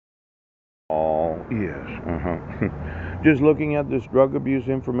Oh, yes. Just looking at this drug abuse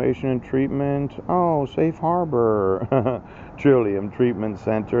information and treatment. Oh, Safe Harbor. Trillium Treatment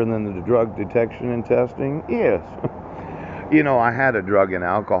Center, and then the drug detection and testing. Yes. I had a drug and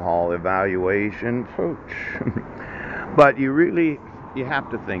alcohol evaluation. But you have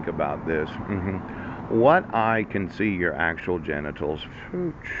to think about this. What eye can see your actual genitals?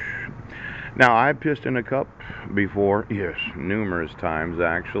 Now, I pissed in a cup before, yes, numerous times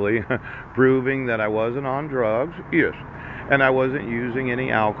actually, proving that I wasn't on drugs, yes, and I wasn't using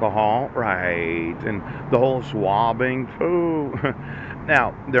any alcohol, right, and the whole swabbing, poo.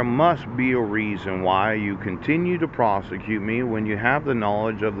 Now, there must be a reason why you continue to prosecute me when you have the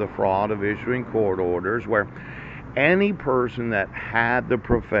knowledge of the fraud of issuing court orders where any person that had the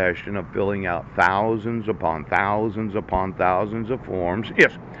profession of filling out thousands upon thousands upon thousands of forms,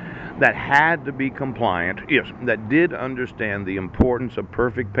 yes, that had to be compliant, yes, that did understand the importance of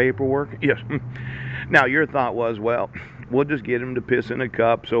perfect paperwork, yes. Now, your thought was, well, we'll just get him to piss in a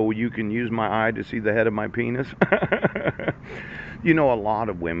cup so you can use my eye to see the head of my penis. A lot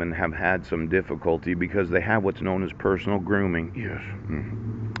of women have had some difficulty because they have what's known as personal grooming, yes.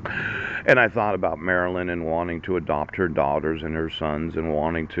 And I thought about Marilyn and wanting to adopt her daughters and her sons and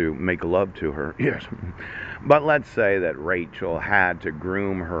wanting to make love to her. Yes. But let's say that Rachel had to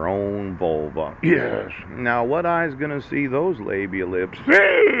groom her own vulva. Yes. Now, what eye's going to see those labia lips?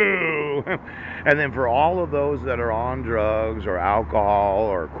 And then for all of those that are on drugs or alcohol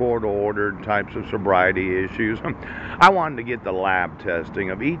or court-ordered types of sobriety issues, I wanted to get the lab testing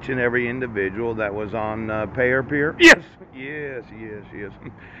of each and every individual that was on pay or peer. Yes. Yes, yes, yes.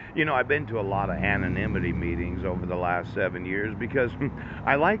 I've been to a lot of anonymity meetings over the last 7 years because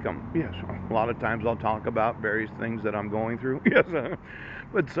I like them. Yes, a lot of times I'll talk about various things that I'm going through. Yes,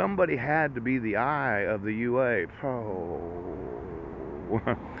 but somebody had to be the eye of the UA. Oh.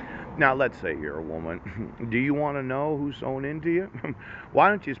 Now, let's say you're a woman. Do you want to know who's sewn into you? Why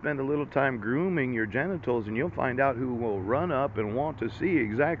don't you spend a little time grooming your genitals and you'll find out who will run up and want to see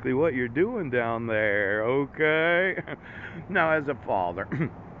exactly what you're doing down there, okay? Now, as a father,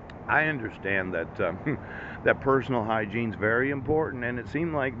 I understand that that personal hygiene's very important, and it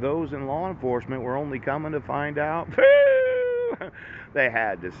seemed like those in law enforcement were only coming to find out. They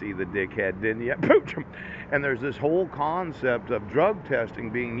had to see the dickhead, didn't you? And there's this whole concept of drug testing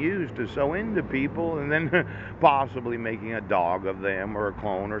being used to sew into people and then possibly making a dog of them or a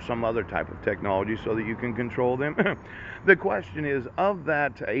clone or some other type of technology so that you can control them. The question is, of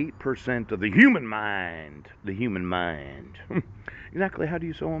that 8% of the human mind, exactly how do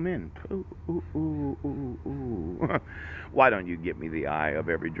you sew them in? Ooh, ooh, ooh, ooh, ooh. Why don't you get me the eye of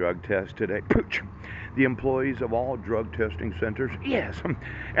every drug test today? The employees of all drug testing centers, yes,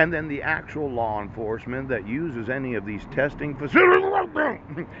 and then the actual law enforcement that uses any of these testing facilities.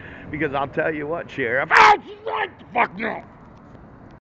 Because I'll tell you what, Sheriff, fuck no.